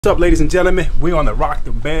What's up, ladies and gentlemen? We're on the Rock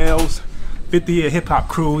the Bells 50-year hip-hop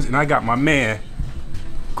cruise, and I got my man,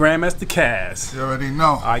 Grandmaster Kaz. You already know.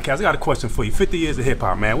 All right, Kaz, I got a question for you. 50 years of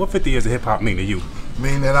hip-hop, man. What 50 years of hip-hop mean to you?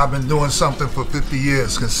 Mean that I've been doing something for 50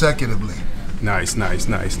 years consecutively. Nice, nice,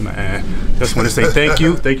 nice, man. Just want to say thank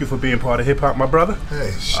you. Thank you for being part of hip-hop, my brother.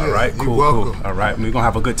 Hey, shit. All right, cool, You're welcome. cool. All right, we're going to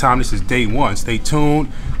have a good time. This is day one. Stay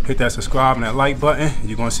tuned. Hit that subscribe and that like button.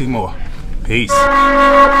 You're going to see more. Peace.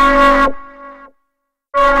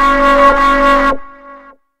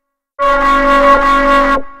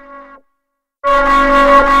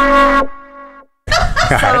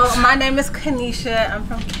 So my name is Kanisha. I'm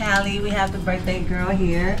from Cali. We have the birthday girl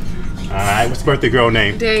here. All right, what's the birthday girl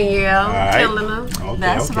name? Danielle. All right. Helena. Okay,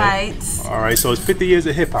 That's okay. right. All right, so it's 50 years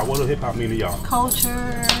of hip hop. What does hip hop mean to y'all?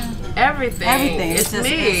 Culture. Everything. Everything. It's just,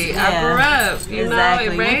 me. I grew up. You know,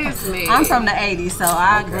 it raised me. I'm from the 80s, so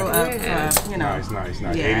I grew up, you know. Nice, nice,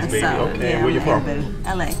 nice. Yeah, 80s baby. so, Okay, yeah, where you from?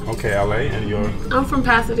 LA. Okay, LA, and you're? I'm from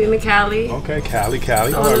Pasadena, Cali. Okay, Cali.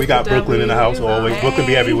 All right, we got Brooklyn in the house always. Hey. Brooklyn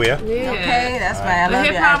be everywhere. Yeah. Okay, that's right. I The love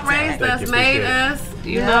hip hop race that's made us.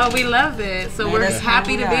 You know, we love it. So we're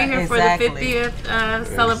happy to be here for the 50th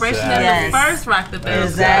celebration of the first Rock the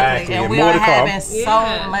Bells. Exactly. And we are having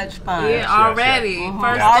so much fun. Yeah, already.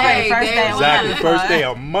 First day. Exactly. First day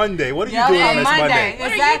on Monday. What are you doing on this Monday?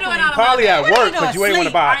 What are you doing on Probably at work because you ain't want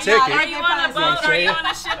to buy a ticket. Are you on a boat? Are you on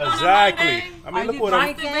a ship on a Monday? Exactly. I mean, look what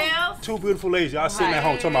Two two beautiful ladies. Y'all sitting at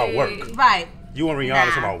home talking about work. Right. You and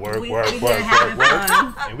Rihanna talking about work.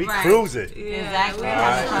 And we Right. cruise it. Exactly.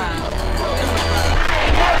 Having fun.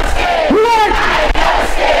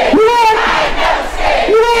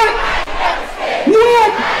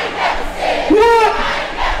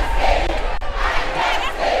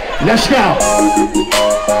 Let's go.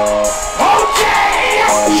 Okay.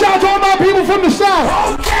 Shout out to all my people from the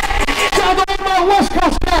South. Okay. Shout out to all my West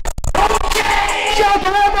Coast cats. Okay. Shout out to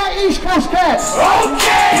all my East Coast cats.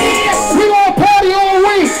 Okay. We gonna party all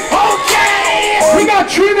week. Okay. We got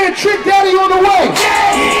Trina and Trick Daddy on the way.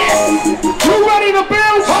 Okay. You ready to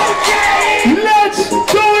build? Okay. Let's do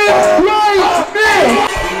it right now.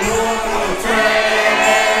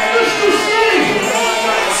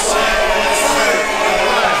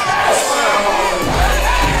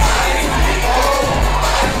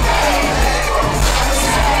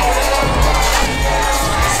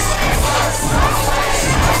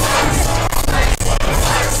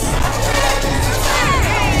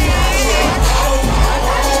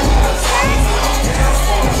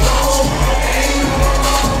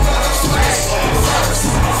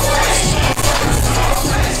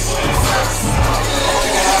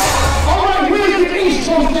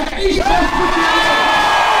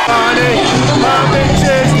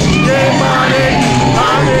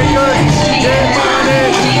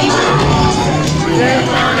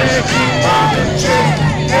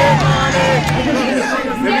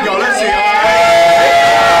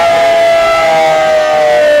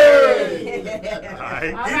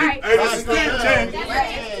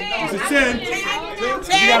 Mr.cee.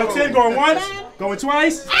 You got a 10 going once, going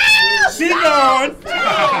twice. She going.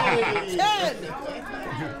 10.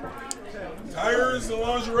 Tires and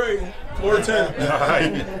lingerie, floor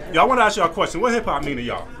 10. Y'all want to ask y'all a question. What hip hop mean to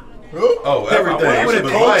y'all? Oh, everything. What is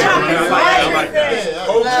culture? I like that.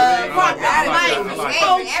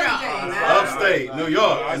 Upstate, New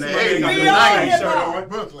York, in the 80s.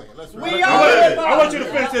 Brooklyn. Let's I want you to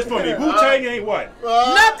finish this for me. Wu-Tang ain't what?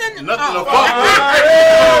 Nothing to fuck with.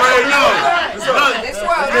 Already know.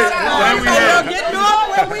 Get north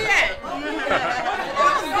where we at.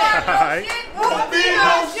 Alright.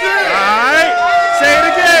 Say it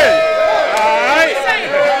again. Alright.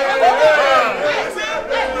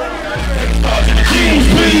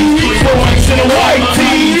 In a white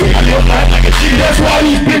tee, I live life like a G. That's why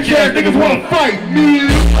these bitch ass niggas wanna fight me.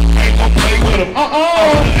 I ain't gonna play with them.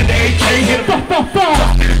 And they can't hit them.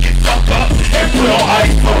 Get fucked up and put on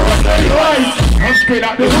ice for the rest of their life. I'm straight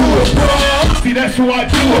out the hood, bro. See, that's who I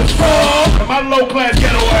do it from. And my low class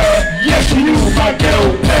ghetto ass. Yes, you my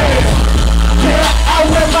ghetto pants. Yeah,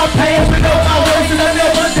 I wear my pants and know my waist and I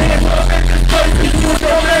never dance.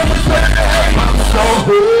 I'm so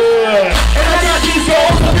good. And I got these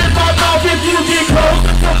goals up in my mouth. If you get close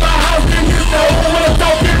to my house, then you know what I'm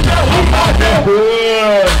talking about. I'm out there.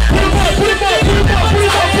 Put him up, put him up, put him up, put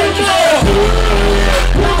him up, put him up.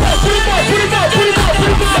 Put him up, put him up, put him up, put him up,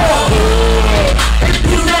 put him up. If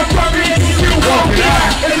you not coming, you walking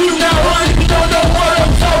out. If you not running, you don't know what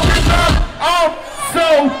I'm talking about. I'm so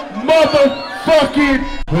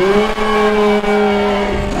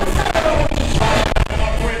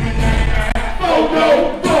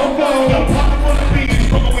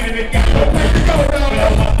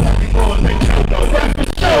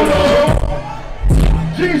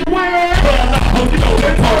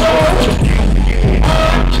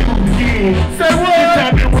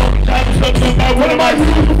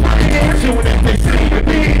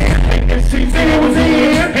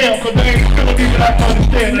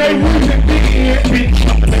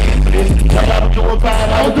know about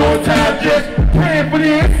it. I was doing time just praying for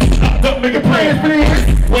this. Don't make it plans for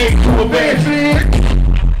this. Way to advance this.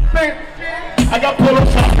 I got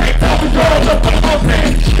pull-ups, I can't top the drawers up on my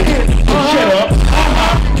pants. Shut up.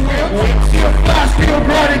 Still fly, still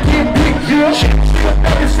bright and get pictures.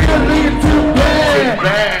 Still lead to the bad.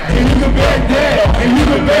 And you can bet that. And you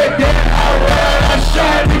can bet that. Alright, I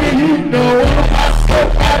shine, nigga, you know. I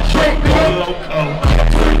smoke, I drink, nigga.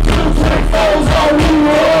 24's all we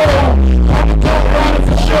roll. I'm a dog rider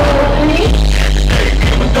for sure. Hey,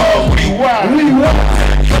 give a dog, we wild. We wild.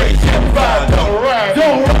 375, don't ride.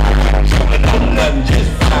 Don't ride. Nothing,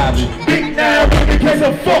 just vibing. Big now, in case a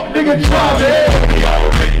fuck nigga driving. We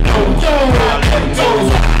already know.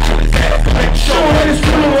 Make sure that it's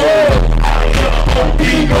true.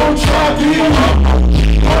 He gon' try to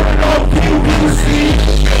run off you, we can see.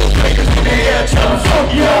 Niggas in the air tryna fuck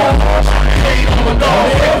y'all. Hey, I'm a dog,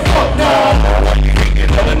 hell fuck nah.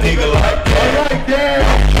 Another nigga like that.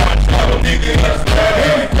 One type of nigga that's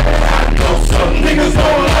bad. I know some niggas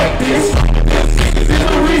don't like this. There's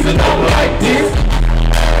a reason I don't like this.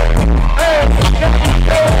 Hey,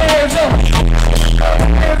 hands up.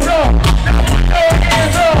 Hands up.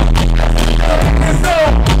 Hands up. Hands up.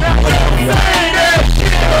 Say that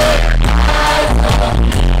shit.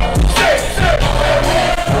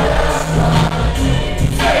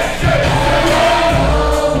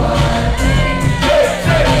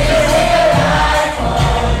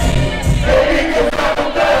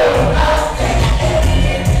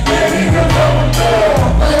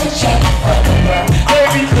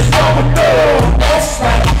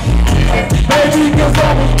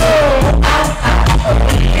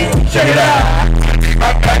 Check it out.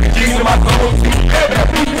 My packages and my clothes.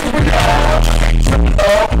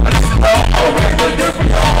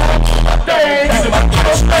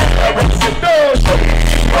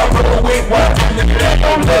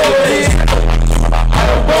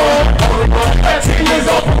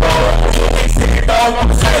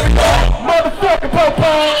 Motherfucking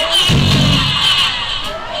Popeye.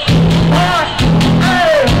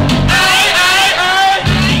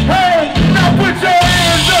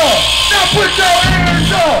 Put your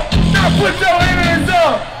hands up! Now put your hands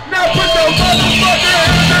up! Now put your motherfucking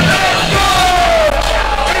hands up! Let's go!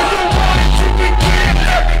 If you want it, you can get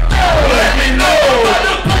it. Let me know!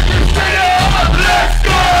 Motherfucking straight up! Let's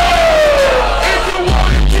go! If you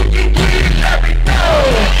want it, you can get it. Let me know!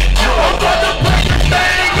 I'm about to break this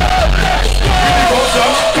thing up! Let's go! If you want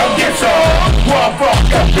some, come get some! Where I'm from,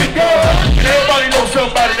 come pick up! Everybody knows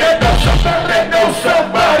somebody that knows somebody that knows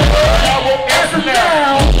somebody! I won't answer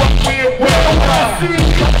now! See, you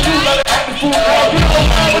let it happen for now. You don't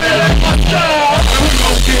have it in my style. And we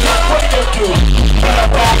gon' get up what you do. But I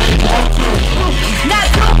probably want to. Not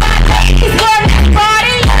too bad, ladies, for this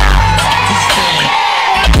party.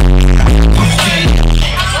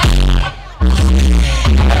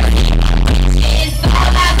 It's all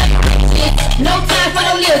about the shit. No time for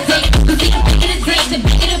no little thing. Cause if you think of the drink, the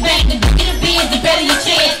bigger the bank, the bigger the biz, the better your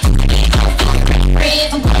chance.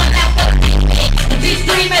 I'm going out for the big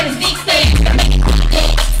stream and the big stage.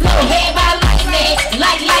 Slow head by lightning,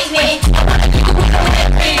 like lightning.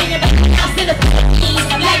 I'm in the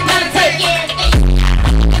like gonna take everything.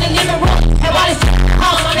 In the living room, and while it's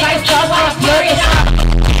home, I'm like so I'm furious.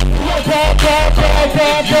 Let's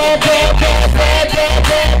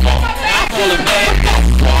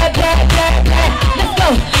go.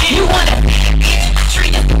 You wanna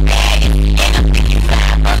treat us bad, and I'm thinking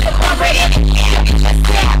I'm ready.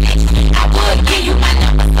 I would give you my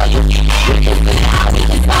number so you can have it. We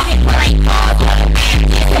can talk and break calls on the man.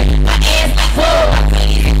 My ass is full, my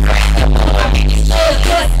titties is cracked. My baby is so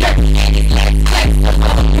good, and his legs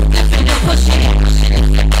flexible. You flipping and pushing and pushing and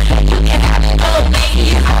flipping. You can have it all,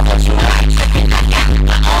 baby. I want you right tripping. I got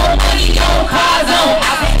my own money, own cars on.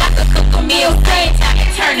 I could cook a meal, same time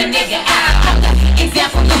and turn a nigga out. I'm the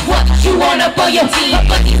example of what you want up on your team.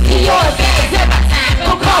 But these Dior bags every time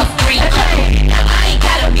don't cost free. Now I ain't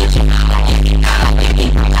gotta meet you.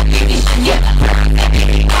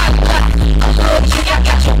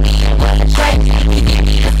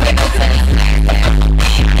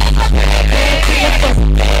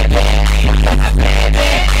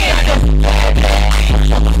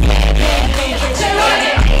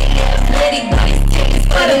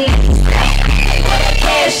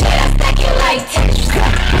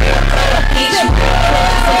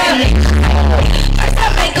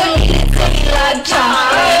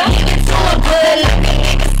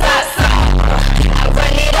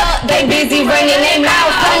 Busy running their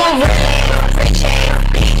mouth, come on,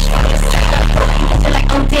 like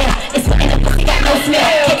I'm down, it's what in the pussy got no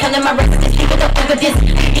smell. Can't color my records, just leave it up over this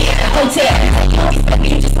hotel.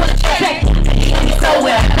 You just wanna check.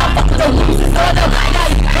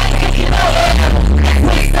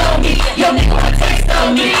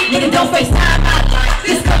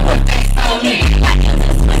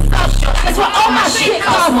 shit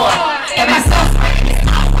costs more. And my sauce is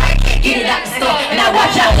all white, can't get it out the store. And I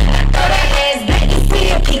watch out, throw that ass back and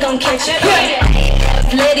see if he gon' catch it.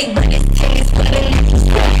 Let it bring his titties for the next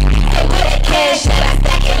step. And with that cash that I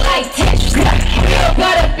stack it like Tetris. Real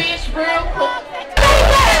butter, bitch, real cool.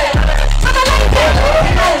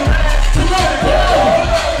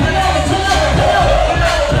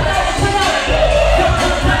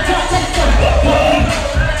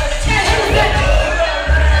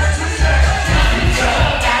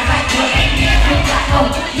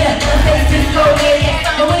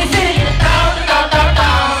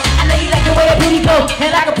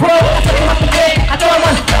 And like a pro, I took him off the bed. I throw him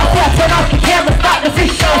on, I turn off the camera, stop the free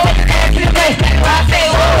show. Ass to the face, I say,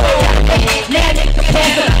 whoa. Now niggas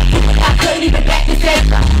cancer, I couldn't even back this ass.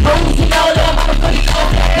 Oh, you know, love, I'm a good show.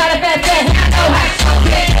 Got a bad bad, I know how to show.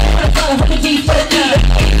 For the G's, for the G's,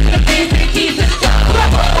 the G's, for the G's, for the G's.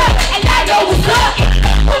 And I know what's up.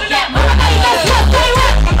 Let's go, say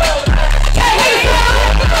what? Hey, hey,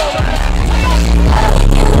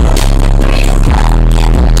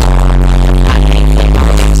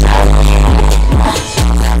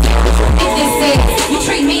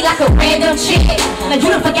 treat me like a random chick. Now you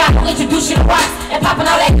done forgot who introduced you to rocks and popping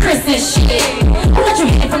all that Christmas shit. Who let you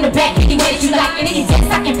hit it from the back any way that you like? And any text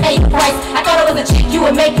I can pay the price. I thought it was a chick you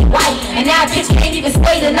would make it white. And now a bitch can't even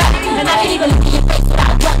stay the night. And I can't even look at your face without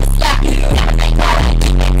a drop of slack. Who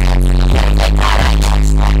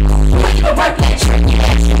you gonna work that trick?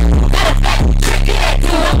 Got a fat trick in that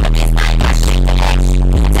dude. I'm with this night, my shit.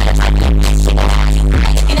 Tell the type of bitch you want.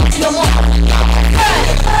 And that's your more.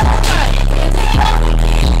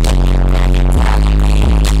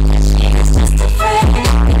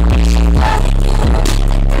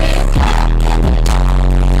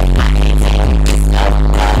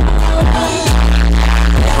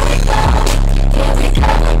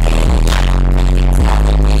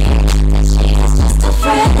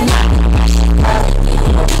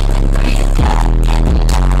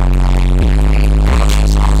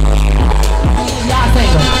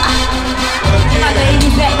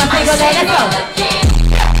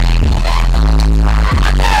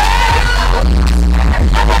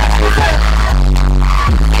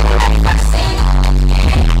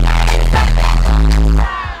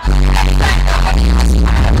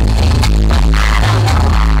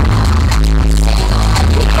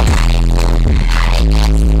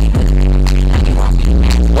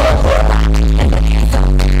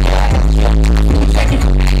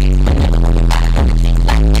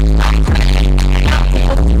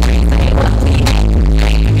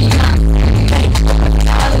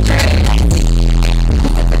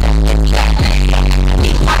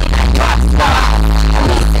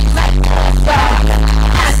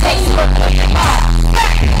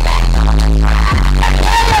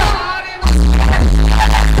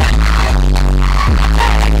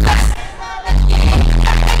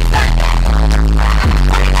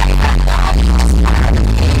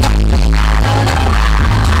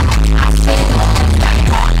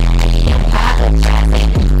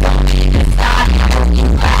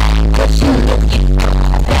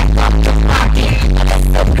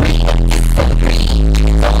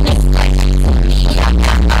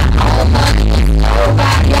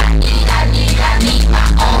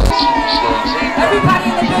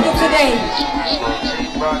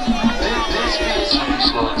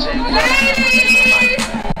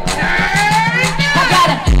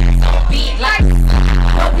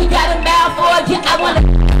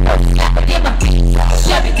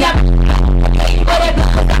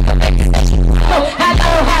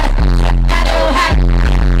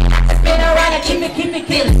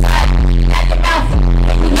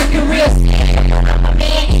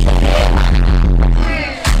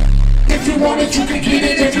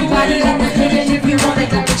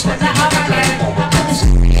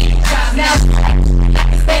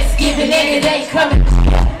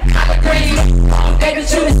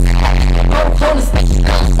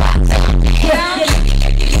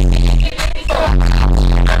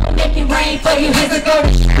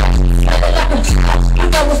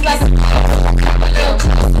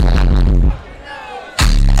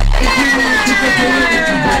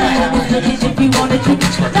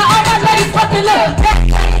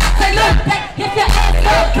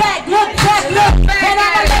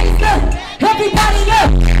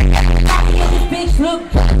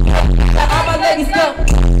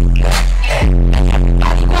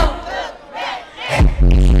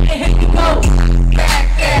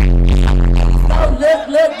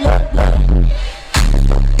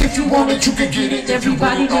 You can get it.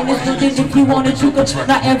 Everybody in this building, if you want it, you can.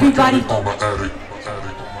 Not everybody. Look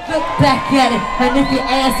back at it, and if your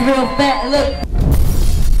ass real fat, look.